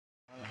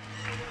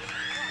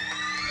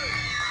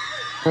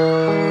And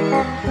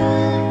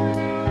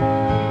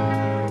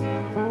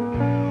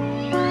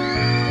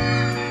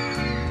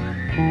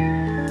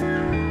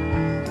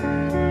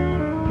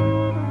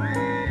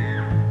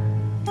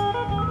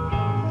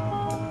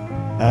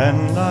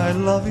I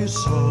love you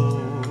so.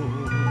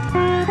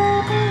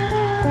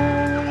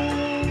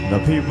 The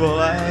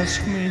people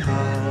ask me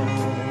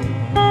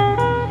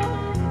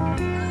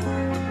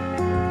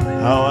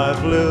how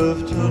I've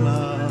lived till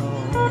now.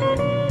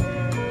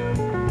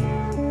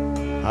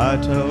 I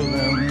tell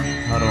them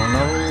I don't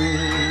know.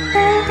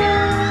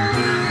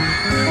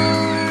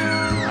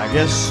 I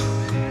guess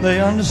they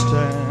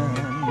understand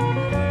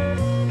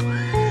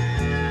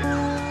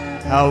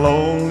how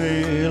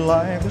lonely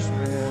life has been.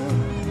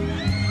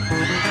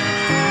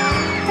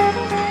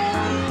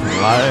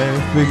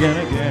 Life began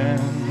again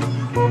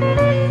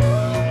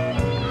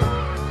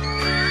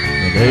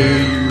the day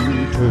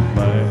you took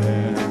my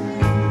hand.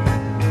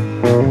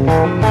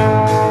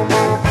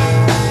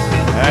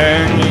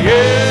 And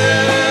yes,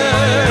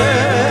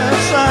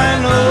 I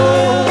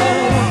know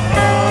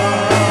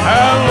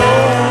how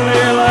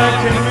lonely life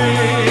can be.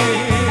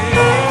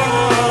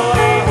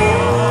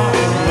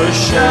 The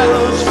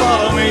shadows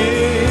follow me,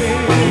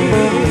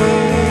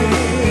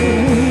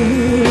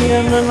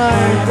 and the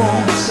night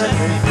won't set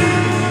me free.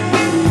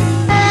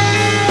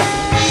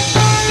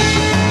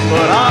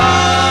 But I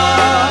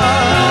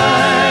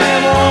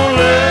won't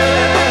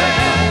let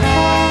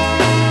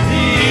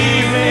the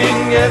evening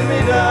get me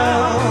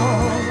down.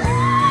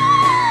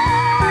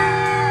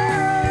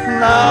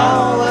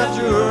 Now that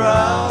you're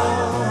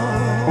around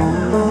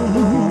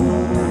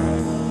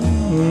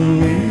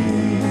me.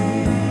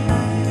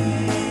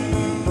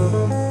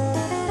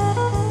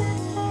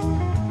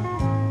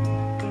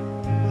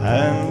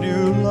 And you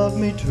love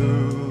me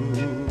too.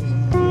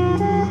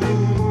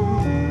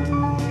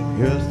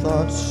 Your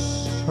thoughts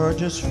are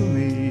just for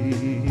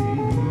me.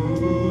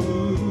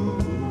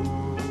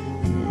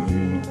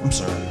 I'm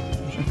sorry.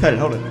 Cut it,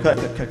 hold it. Cut.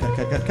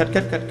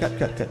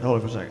 Hold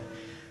it for a second.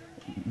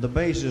 The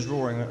bass is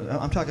roaring.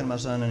 I'm talking to my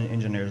son and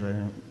engineers right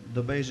here.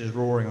 The bass is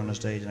roaring on the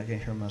stage and I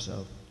can't hear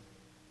myself.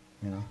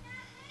 You know.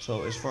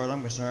 So as far as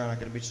I'm concerned, I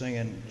could be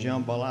singing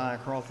jambalaya,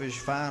 crawfish,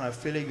 fine, or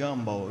Philly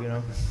gumbo, you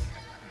know.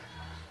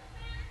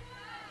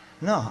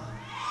 No,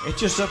 it's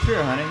just up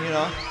here, honey, you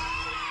know.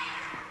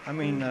 I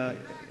mean,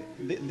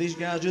 these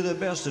guys do their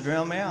best to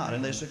drown me out,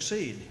 and they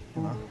succeed,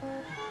 you know.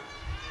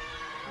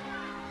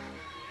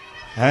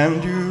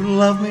 And you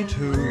love me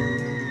too.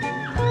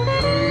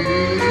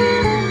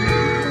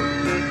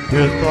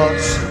 Your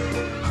thoughts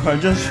are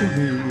just for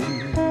me.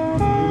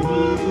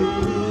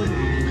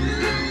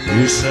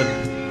 You set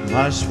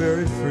my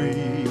spirit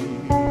free.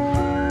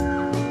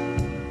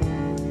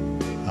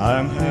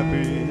 I'm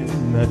happy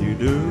that you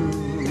do.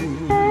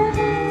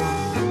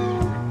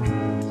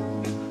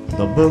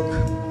 The book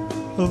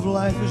of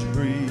life is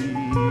brief,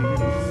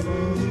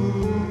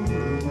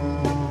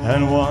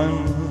 and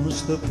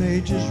once the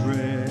page is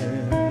read,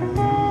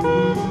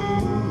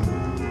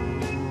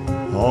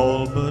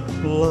 all but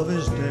love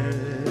is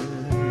dead.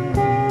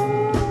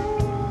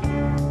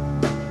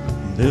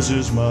 This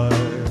is my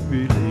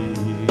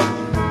belief.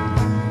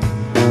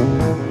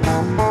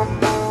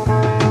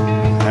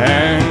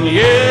 And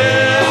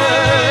yes,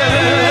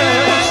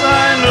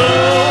 I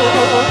know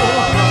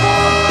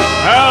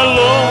how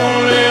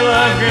lonely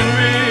life can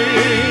be.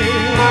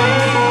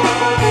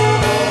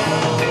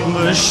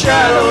 The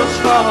shadows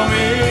follow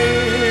me,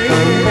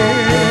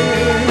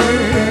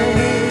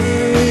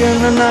 and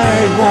the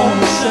night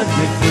won't set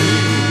me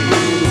free.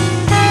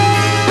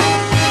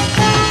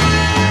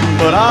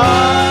 But I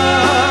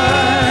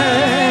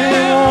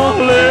won't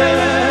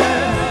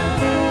let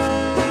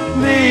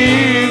the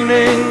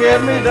evening get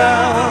me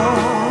down.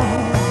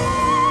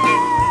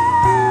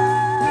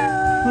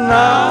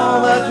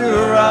 Now that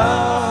you're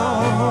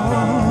around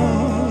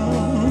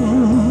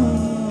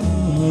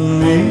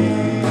me.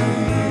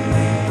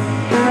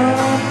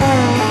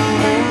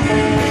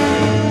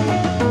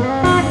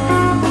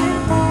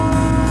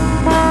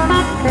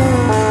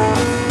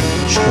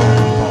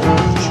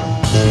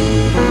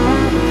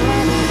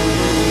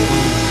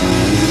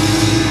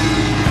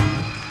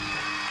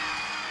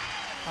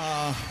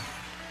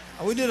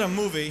 We did a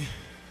movie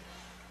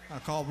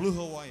called Blue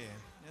Hawaii,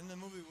 and the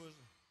movie was